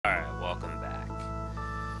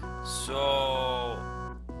So,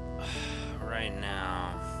 right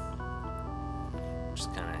now,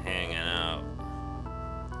 just kind of hanging out.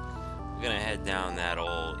 We're gonna head down that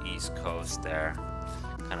old east coast there,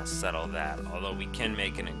 kind of settle that. Although we can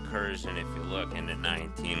make an incursion if you look into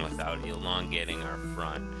 19 without elongating our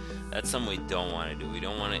front. That's something we don't want to do. We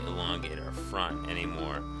don't want to elongate our front any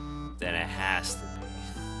more than it has to be.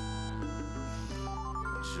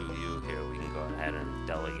 Shoot you here, we can go ahead and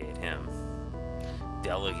delegate him.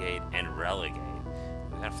 Delegate and relegate.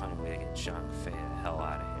 We gotta find a way to get Zhang Fei the hell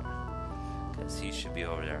out of here, because he should be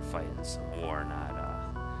over there fighting some war, not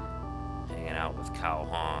hanging out with Cao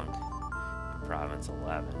Hong in Province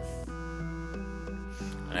 11.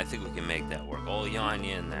 And I think we can make that work. Oh, Yuan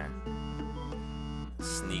in there.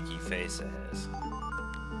 Sneaky face of his.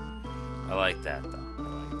 I like that though. I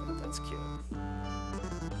like that. That's cute.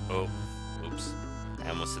 Oh, oops. I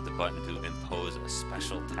almost hit the button to impose a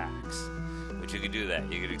special tax. But you could do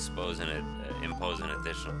that. You could impose an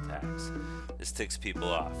additional tax. This ticks people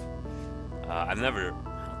off. I don't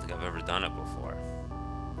think I've ever done it before.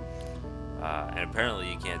 And apparently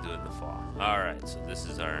you can't do it in the fall. Alright, so this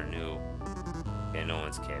is our new... Okay, no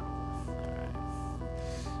one's capable. Alright.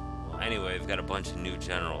 Well, anyway, we've got a bunch of new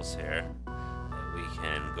generals here that we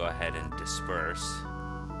can go ahead and disperse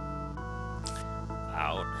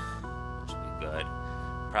out, which will be good.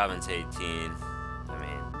 Province 18, I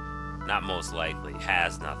mean, not most likely,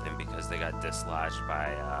 has nothing because they got dislodged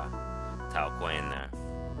by Tao Quane there.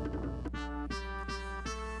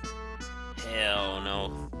 Hell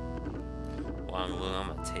no. Wang Lung, I'm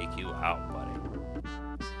gonna take you out, buddy.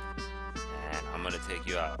 And I'm gonna take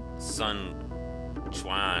you out. Sun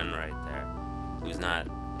Chuan right there, who's not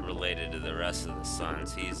related to the rest of the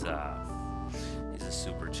sons. He's a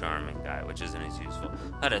super charming guy, which isn't as useful.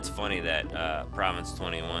 But it's funny that Province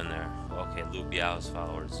 21 there. Okay, Lu Biao's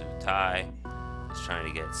follower Zhu Tai is trying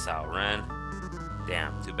to get Cao Ren.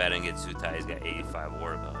 Damn, too bad I didn't get Zhu Tai. He's got 85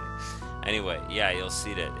 war ability. Anyway, yeah, you'll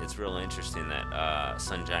see that it's real interesting that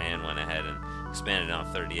Sun Jian went ahead and expanded on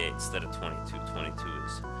 38 instead of 22. 22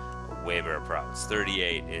 is a way better province.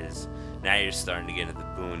 38 is, now you're starting to get into the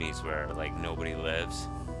boonies where like nobody lives.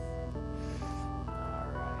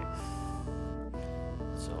 Alright.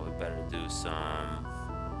 So we better do some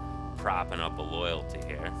propping up a loyalty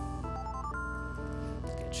here.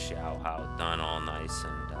 Get Xiao Hao done all nice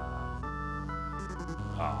and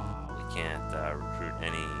we can't recruit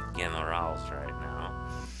any generals right now.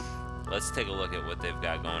 Let's take a look at what they've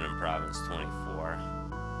got going in Province 24,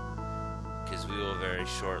 because we will very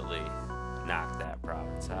shortly knock that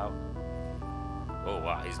province out. Oh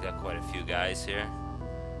wow, he's got quite a few guys here.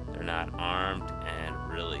 They're not armed, and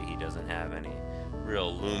really he doesn't have any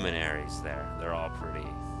real luminaries there. They're all pretty,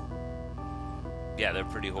 yeah, they're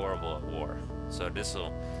pretty horrible at war. So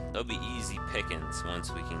they'll be easy pickings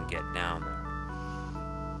once we can get down there,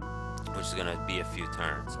 which is gonna be a few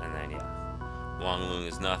turns, and then yeah, Wang Lung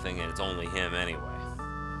is nothing, and it's only him anyway.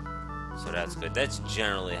 So that's good. That's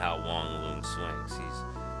generally how Wang Lung swings. He's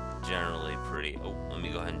generally pretty... Oh, let me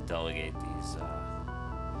go ahead and delegate these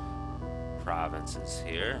provinces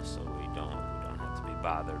here, so we don't have to be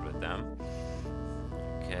bothered with them.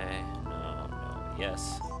 Okay, no,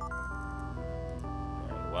 yes.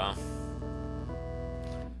 Very well.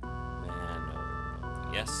 Man, no,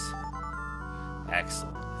 yes.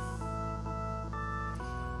 Excellent.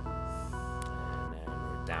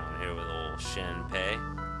 Down here with old Shen Pei.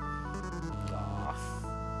 Got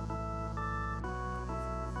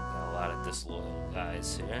a lot of disloyal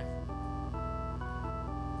guys here.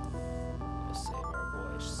 Gonna save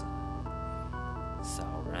our boys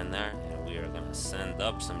Cao Ren there, and we are gonna send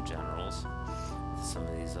up some generals to some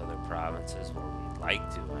of these other provinces where we'd like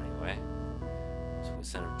to anyway. So we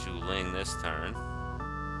send up Zhu Ling this turn.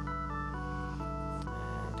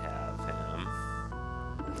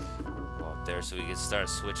 There, so we can start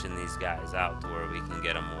switching these guys out to where we can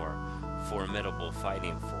get a more formidable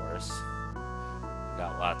fighting force. We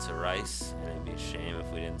got lots of rice, and it'd be a shame if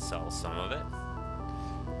we didn't sell some of it.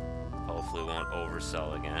 Hopefully, we won't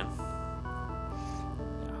oversell again.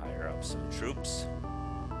 Hire up some troops.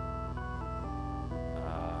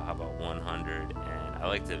 How about 100? And I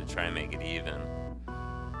like to try and make it even.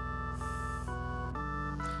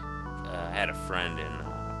 I had a friend in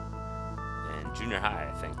junior high,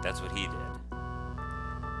 I think. That's what he did.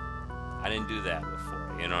 I didn't do that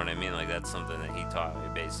before, you know what I mean? Like, that's something that he taught me,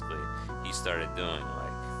 basically. He started doing,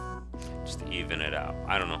 like, just to even it out.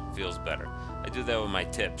 I don't know, feels better. I do that with my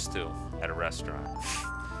tips, too, at a restaurant.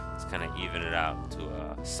 Just kind of even it out to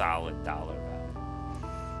a solid dollar value.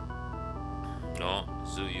 No,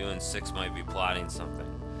 Zhu Yu and 6 might be plotting something.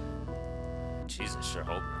 Jesus, sure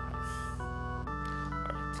hope not.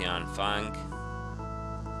 Tianfang.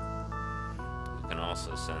 We can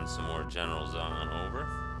also send some more generals on over.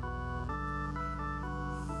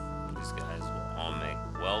 These guys will all make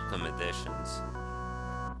welcome additions.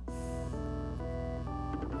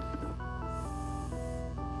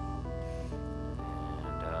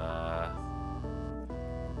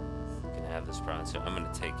 This province here. I'm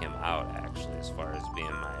going to take him out actually as far as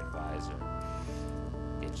being my advisor.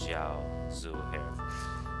 Get Zhao Zhu here.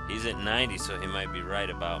 He's at 90, so he might be right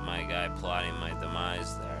about my guy plotting my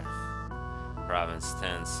demise there. Province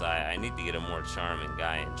 10 Sai. I need to get a more charming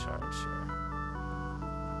guy in charge here.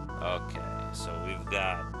 Okay, so we've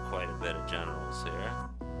got quite a bit of generals here.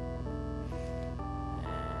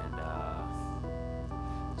 And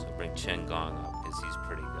so bring Chen Gong up because he's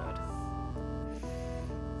pretty good.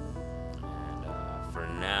 For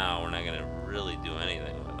now, we're not going to really do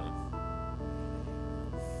anything with them.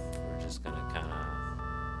 We're just going to kind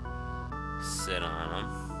of sit on them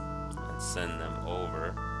and send them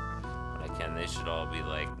over. But again, they should all be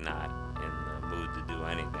like not in the mood to do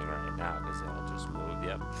anything right now because they all just moved.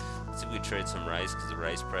 Yep. Let's see if we trade some rice because the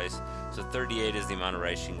rice price. So 38 is the amount of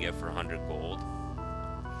rice you can get for 100 gold.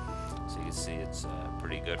 So you can see it's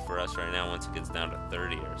pretty good for us right now. Once it gets down to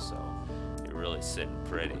 30 or so, you're really sitting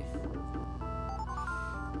pretty.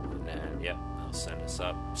 And yep, they'll send us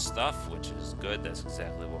up stuff, which is good. That's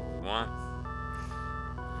exactly what we want.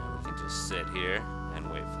 And we can just sit here and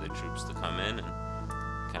wait for the troops to come in and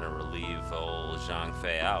kind of relieve old Zhang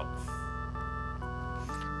Fei out.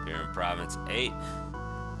 Here in Province 8,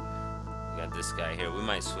 we got this guy here. We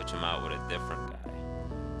might switch him out with a different guy.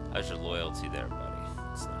 How's your loyalty there, buddy?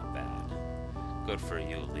 It's not bad. Good for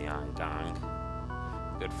you, Liang Gong.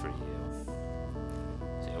 Good for you.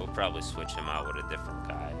 So yeah, we'll probably switch him out with a different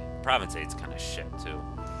guy. Province 8's kind of shit, too.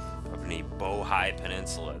 Up in the Bohai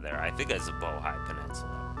Peninsula there. I think that's the Bohai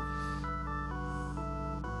Peninsula.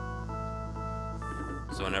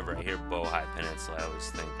 So whenever I hear Bohai Peninsula, I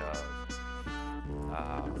always think of...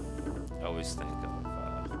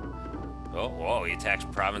 oh, whoa, he attacks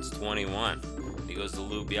Province 21. He goes to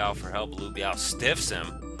Liu Biao for help. Liu Biao stiffs him.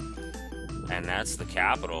 And that's the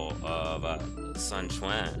capital of Sun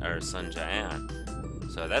Chuan, or Sun Jian.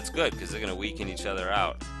 So that's good, because they're going to weaken each other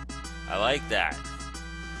out. I like that,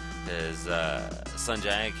 because Sun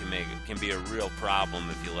Jian can be a real problem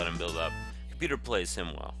if you let him build up. Computer plays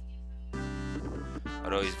him well,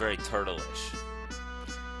 although he's very turtleish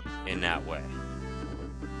in that way.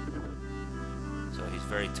 So he's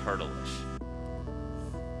very turtleish,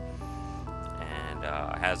 and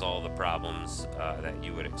has all the problems that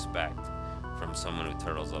you would expect from someone who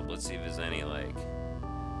turtles up. Let's see if there's any like.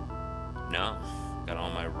 No, got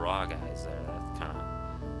all my raw guys there. That kind of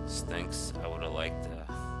stinks. I would have liked to.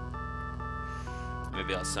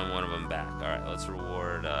 Maybe I'll send one of them back. Alright, let's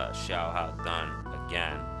reward Xiao Hao Dun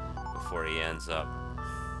again before he ends up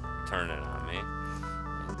turning on me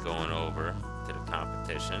and going over to the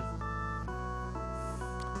competition.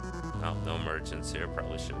 Oh, no merchants here.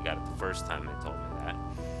 Probably should have got it the first time they told me that.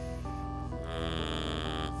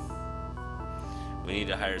 We need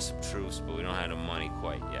to hire some troops, but we don't have the money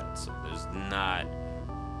quite yet, so there's not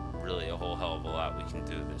really a whole hell of a lot we can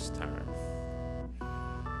do this turn.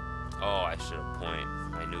 Oh, I should appoint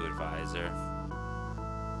my new advisor.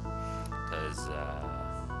 Because,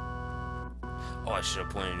 oh, I should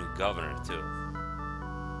appoint a new governor, too.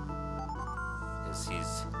 Because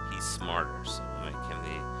he's smarter, so we'll make him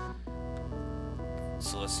the...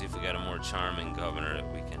 So let's see if we got a more charming governor that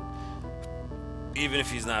we can... Even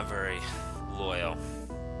if he's not very loyal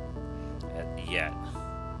yet.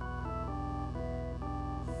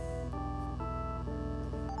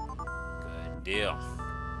 Good deal.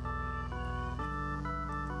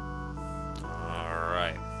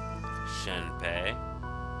 Alright. Shenpei.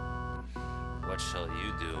 What shall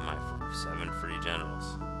you do, my 7 free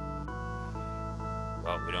generals?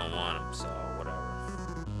 Well, we don't want them, so whatever.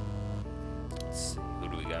 Let's see. Who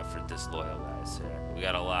do we got for disloyal guys here? We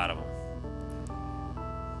got a lot of them.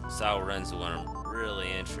 Sao Ren's the one I'm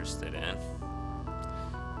really interested in.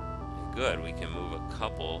 Good, we can move a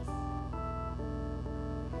couple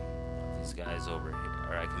of these guys over here.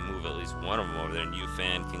 Or I can move at least one of them over there, and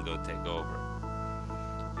Yufan can go take over.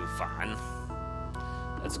 Yufan.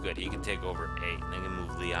 That's good, he can take over 8, and then can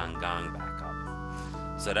move Liang Gong back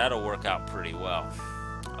up. So that'll work out pretty well.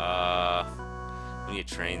 We need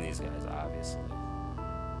to train these guys, obviously.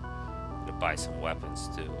 To buy some weapons,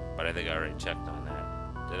 too. But I think I already checked on that.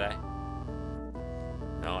 Did I?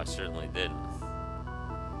 No, I certainly didn't.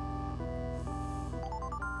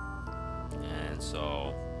 And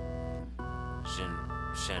so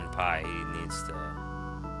Shenpai, he needs to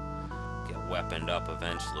get weaponed up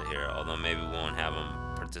eventually here, although maybe we won't have him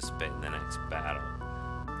participate in the next battle.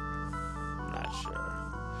 Not sure.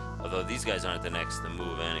 Although these guys aren't the next to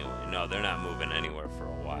move anyway. No, they're not moving anywhere for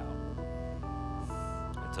a while.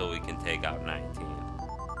 Until we can take out 19.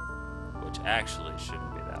 Which actually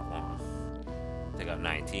shouldn't be that long. Take out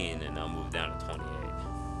 19 and they'll move down to 28.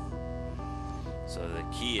 So the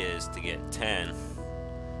key is to get 10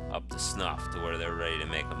 up to snuff to where they're ready to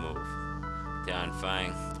make a move. Dian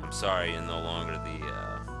Fang, I'm sorry you're no longer the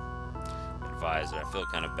advisor. I feel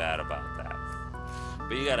kind of bad about that.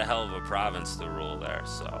 But you got a hell of a province to rule there,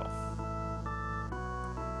 so.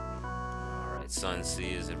 Alright, Sun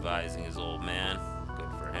C is advising his old man.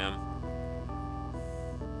 Good for him.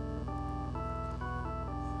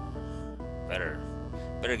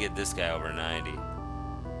 Better get this guy over 90. Okay,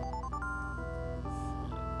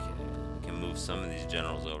 we can move some of these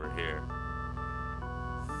generals over here.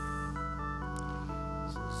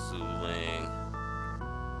 So Zuling.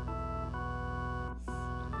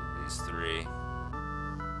 These three.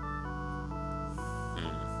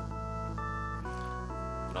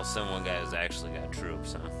 But I'll send one guy who's actually got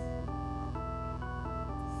troops, huh?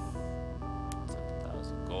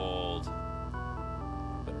 10,000 gold.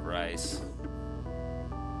 A bit of rice.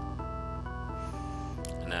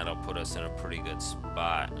 And that'll put us in a pretty good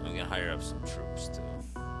spot. I'm gonna hire up some troops too.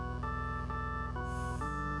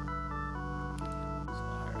 So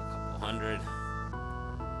I'll hire a couple hundred.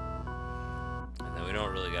 And then we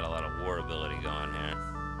don't really got a lot of war ability going here.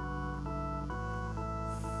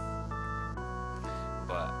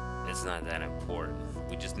 But it's not that important.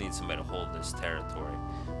 We just need somebody to hold this territory.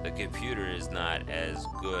 The computer is not as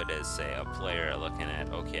good as, say, a player looking at,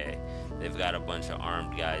 okay, they've got a bunch of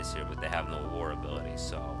armed guys here, but they have no war ability,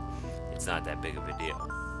 so it's not that big of a deal.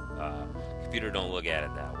 Computer don't look at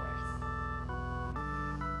it that way.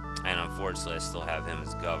 And unfortunately, I still have him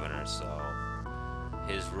as governor, so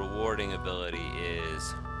his rewarding ability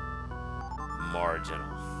is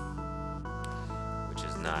marginal, which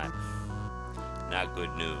is not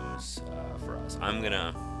good news for us. I'm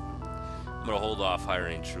gonna hold off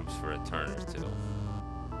hiring troops for a turn or two.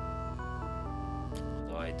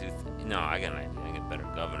 Although I do, no, I got an idea. I get a better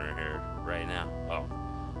governor here right now. Oh,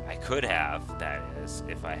 I could have, that is,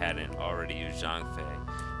 if I hadn't already used Zhang Fei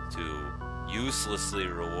to uselessly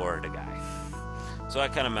reward a guy. So I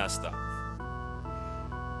kind of messed up.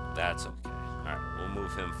 That's okay. All right, we'll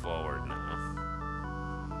move him forward now.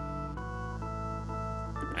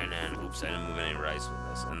 And then, oops, I didn't move any rice with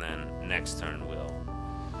this. And then next turn we'll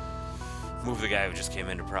move the guy who just came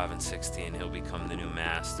into Province 16. He'll become the new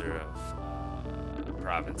master of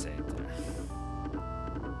Province 8 there.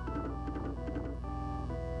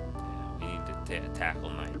 Yeah, we need to tackle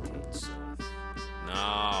 19 soon.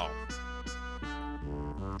 No!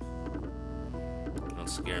 Don't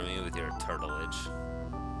scare me with your turtleage.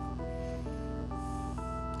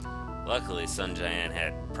 Luckily, Sun Jian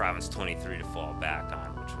had Province 23 to fall back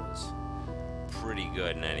on, which was pretty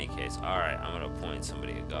good in any case. Alright, I'm going to appoint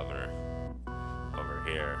somebody a governor over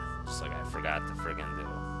here, just like I forgot to friggin' do.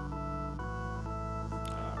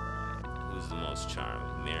 Alright, who's the most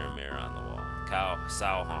charming? Mirror, mirror on the wall.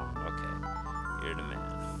 Sao Hong. Okay, you're the man.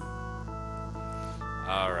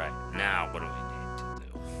 Alright, now what do we need to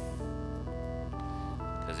do?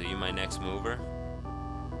 Because are you my next mover?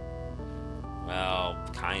 Well,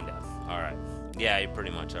 kind of. Alright. Yeah, you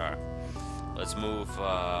pretty much are. Let's move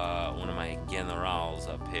one of my generals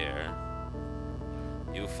up here.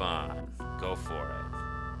 Yuan, go for it.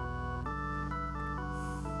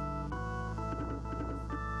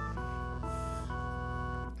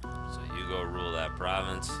 So you go rule that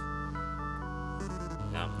province.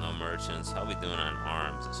 Nope, no merchants. How are we doing on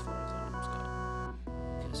arms as far as arms go?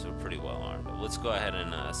 Okay, so we're pretty well armed. But let's go ahead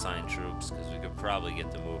and assign troops, because we could probably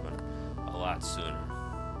get them moving a lot sooner.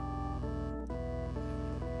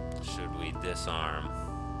 Should we disarm?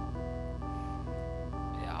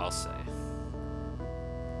 Yeah, I'll say.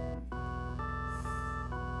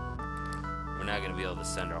 We're not going to be able to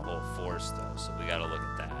send our whole force, though, so we got to look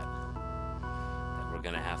at that. That we're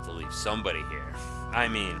going to have to leave somebody here. I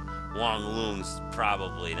mean, Wang Lung's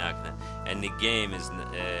probably not going to... And the game is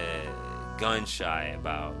gun-shy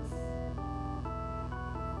about,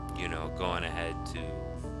 you know, going ahead to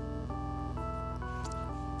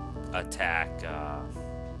attack a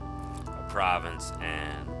province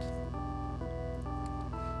and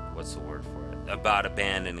what's the word for it? About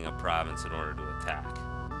abandoning a province in order to attack.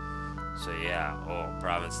 So yeah, oh,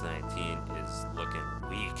 Province 19 is looking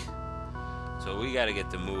weak. So we got to get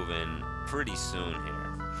to moving pretty soon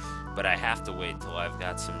here. But I have to wait till I've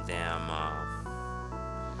got some damn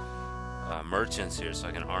merchants here so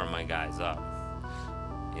I can arm my guys up.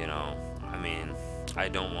 You know, I mean, I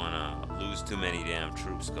don't want to lose too many damn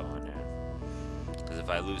troops going there. Because if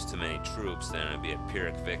I lose too many troops, then it'll be a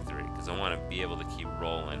Pyrrhic victory. Because I want to be able to keep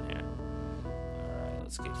rolling here. Alright,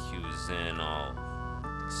 let's get Hughes in, all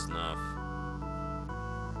snuff.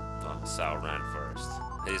 Well, Sauron first.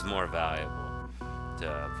 He's more valuable,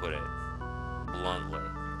 to put it bluntly.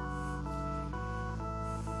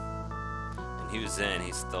 And Hughes in,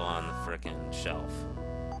 he's still on the frickin' shelf.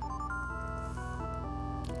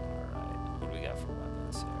 Alright, what do we got for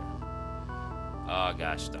weapons here? Oh,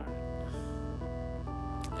 gosh darn it.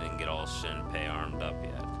 I didn't get all Shinpei armed up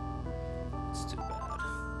yet. That's too bad.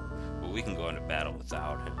 But we can go into battle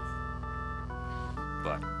without him.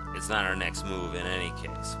 But it's not our next move in any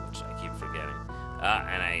case, which I keep forgetting.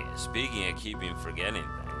 Speaking of keeping forgetting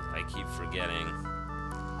things, I keep forgetting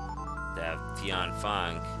to have Tian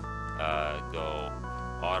Fang go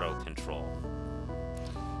auto control.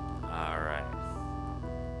 Alright.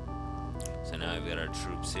 So now we've got our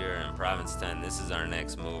troops here in Province 10. This is our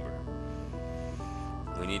next mover.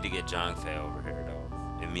 We need to get Zhangfei over here, though,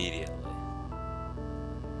 immediately.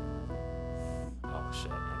 Oh,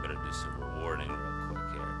 shit. I better do some rewarding real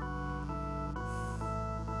quick here.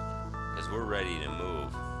 Because we're ready to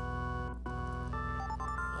move.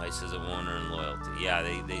 Oh, he says it won't earn loyalty. Yeah,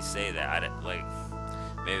 they say that. Like,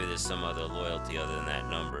 maybe there's some other loyalty other than that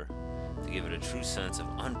number. To give it a true sense of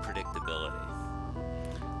unpredictability.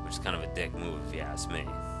 Which is kind of a dick move, if you ask me.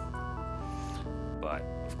 But,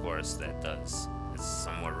 of course, that does... It's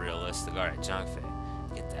somewhat realistic. Alright, Zhangfei,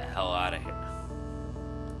 get the hell out of here.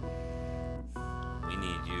 We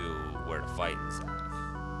need you where the fighting's at.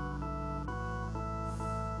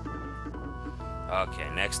 Okay,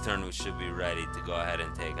 next turn we should be ready to go ahead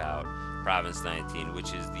and take out Province 19,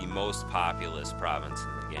 which is the most populous province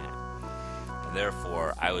in the game. And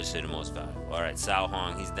therefore, I would say the most valuable. Alright, Cao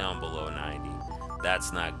Hong, he's down below 90.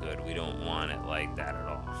 That's not good. We don't want it like that at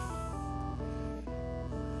all.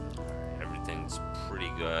 Everything's pretty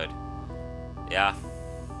good. Yeah.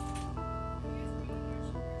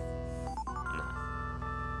 No.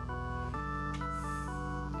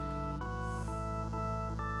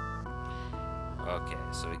 Okay,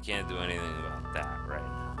 so we can't do anything about that right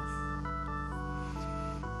now.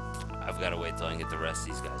 I've got to wait till I can get the rest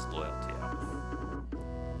of these guys' loyalty up.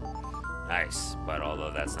 Nice, but although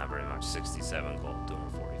that's not very much, 67 gold,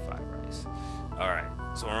 245 rice. Alright,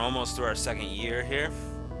 so we're almost through our second year here.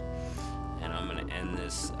 And I'm going to end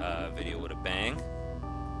this video with a bang.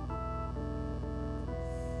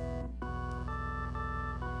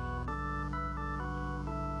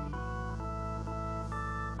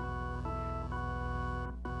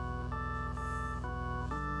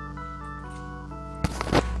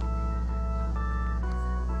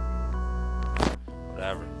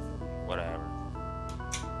 Whatever.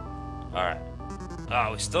 Alright.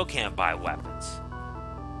 Oh, we still can't buy weapons.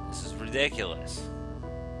 This is ridiculous.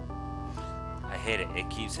 I hate it. It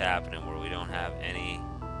keeps happening where we don't have any.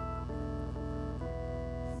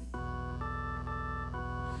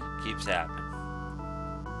 Keeps happening.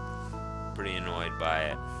 Pretty annoyed by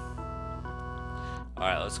it.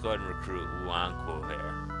 Alright, let's go ahead and recruit Wuanquo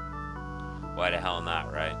here. Why the hell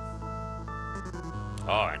not, right?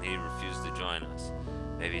 Oh, and he refused to join us.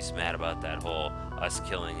 Maybe he's mad about that whole us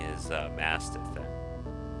killing his master thing.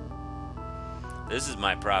 This is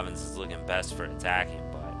my province is looking best for attacking,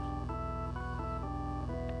 but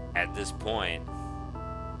at this point,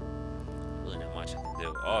 really not much I can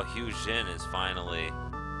do. Oh, Hu Jin is finally...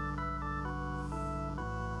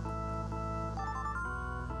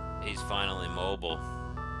 He's finally mobile.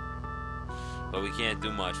 But we can't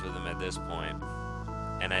do much with him at this point.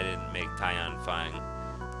 And I didn't make Tian Fang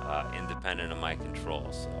independent of my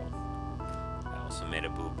control, so I also made a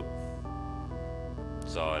boo-boo.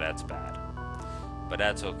 So that's bad. But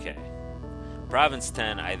that's okay. Province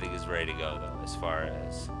 10, I think, is ready to go, though, as far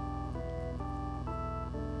as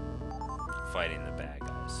fighting the bad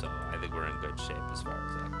guys. So I think we're in good shape as far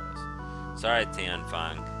as that goes. So, alright, Tian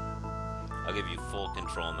Fang. I'll give you full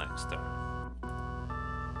control next turn.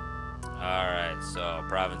 Alright, so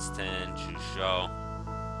Province 10, Chuzhou.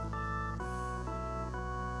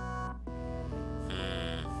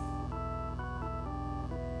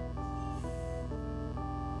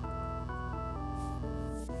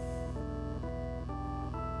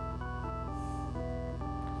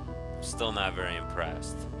 Still not very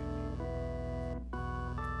impressed.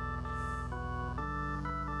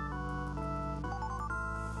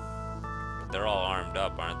 But they're all armed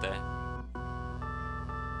up, aren't they?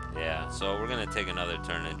 Yeah, so we're gonna take another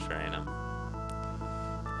turn and train them.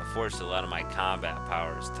 Unfortunately, a lot of my combat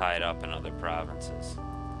power is tied up in other provinces.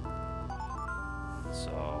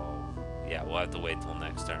 So, yeah, we'll have to wait till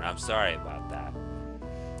next turn. I'm sorry about that.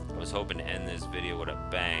 was hoping to end this video with a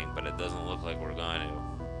bang, but it doesn't look like we're going to.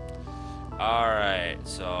 Alright,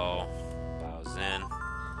 so bows in.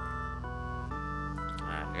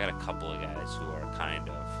 Alright, I got a couple of guys who are kind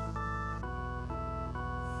of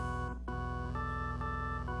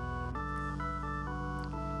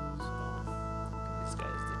these guys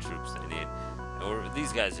are the troops they need. Or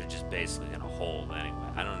these guys are just basically gonna hold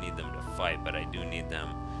anyway. I don't need them to fight, but I do need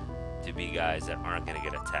them to be guys that aren't gonna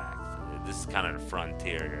get attacked. This is kind of the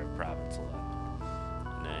frontier here of Province 11.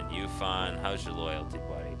 And then Yuan, how's your loyalty,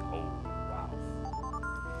 buddy? Oh, wow.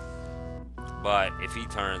 But if he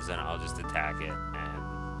turns, then I'll just attack it,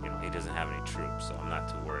 and, you know, he doesn't have any troops, so I'm not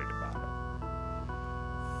too worried about it.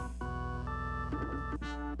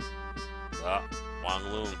 Oh, Wang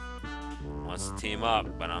Lun wants to team up,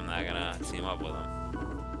 but I'm not gonna team up with him.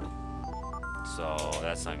 So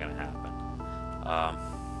that's not gonna happen.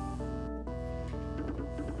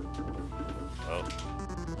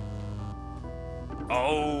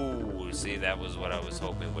 Oh, see, that was what I was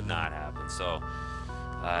hoping would not happen. So,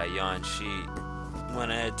 Yuan Shi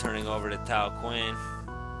went ahead, turning over to Tao Quinn.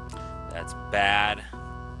 That's bad,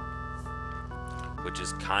 which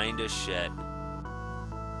is kind of shit.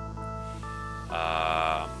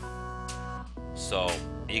 So,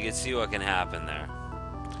 you can see what can happen there.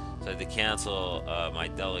 So I had to cancel my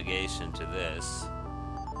delegation to this,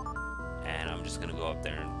 and I'm just going to go up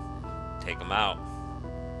there and take him out.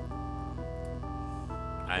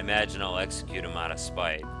 I imagine I'll execute him out of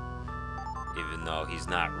spite, even though he's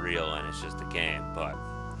not real and it's just a game, but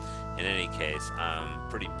in any case, I'm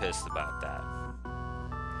pretty pissed about that.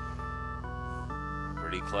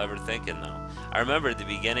 Pretty clever thinking, though. I remember at the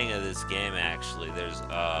beginning of this game, actually, there's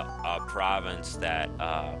a province that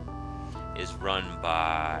is run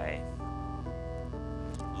by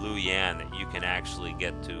Yuan that you can actually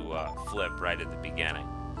get to flip right at the beginning,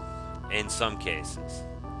 in some cases,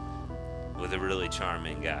 with a really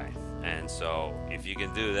charming guy. And so if you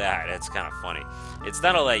can do that, it's kind of funny. It's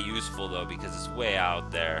not all that useful, though, because it's way out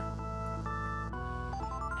there,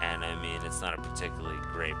 and I mean, it's not a particularly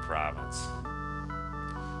great province,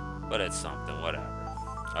 but it's something, whatever.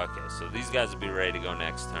 Okay, so these guys will be ready to go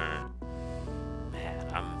next turn. Man,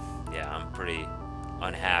 I'm pretty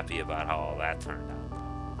unhappy about how all that turned out.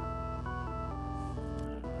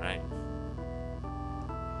 Alright.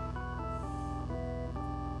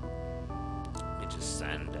 Let me just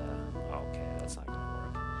send, okay, that's not gonna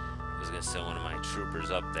work. I was gonna send one of my troopers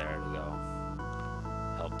up there to go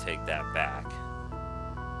help take that back.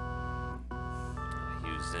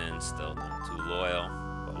 Yuan, still not too loyal,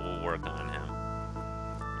 but we'll work on him.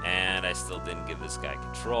 And I still didn't give this guy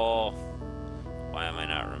control. Why am I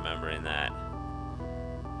not remembering that?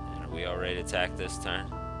 And are we all ready to attack this turn?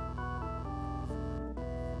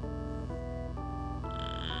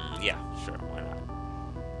 Yeah, sure, why not?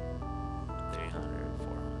 300,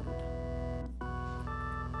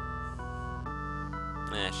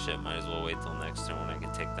 400. Shit, might as well wait till next turn when I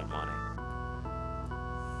can take their money.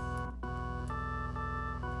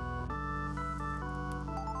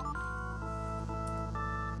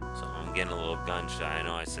 So I'm getting a little gun shy. I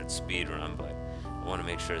know I said speed run, but I want to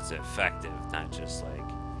make sure it's effective, not just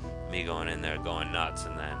like me going in there going nuts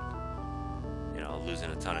and then, you know,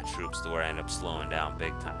 losing a ton of troops to where I end up slowing down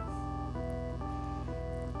big time.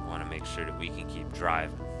 I want to make sure that we can keep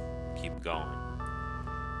driving, keep going,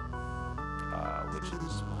 which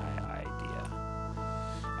is my idea.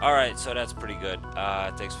 Alright, so that's pretty good.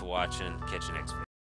 Thanks for watching. Catch you next video.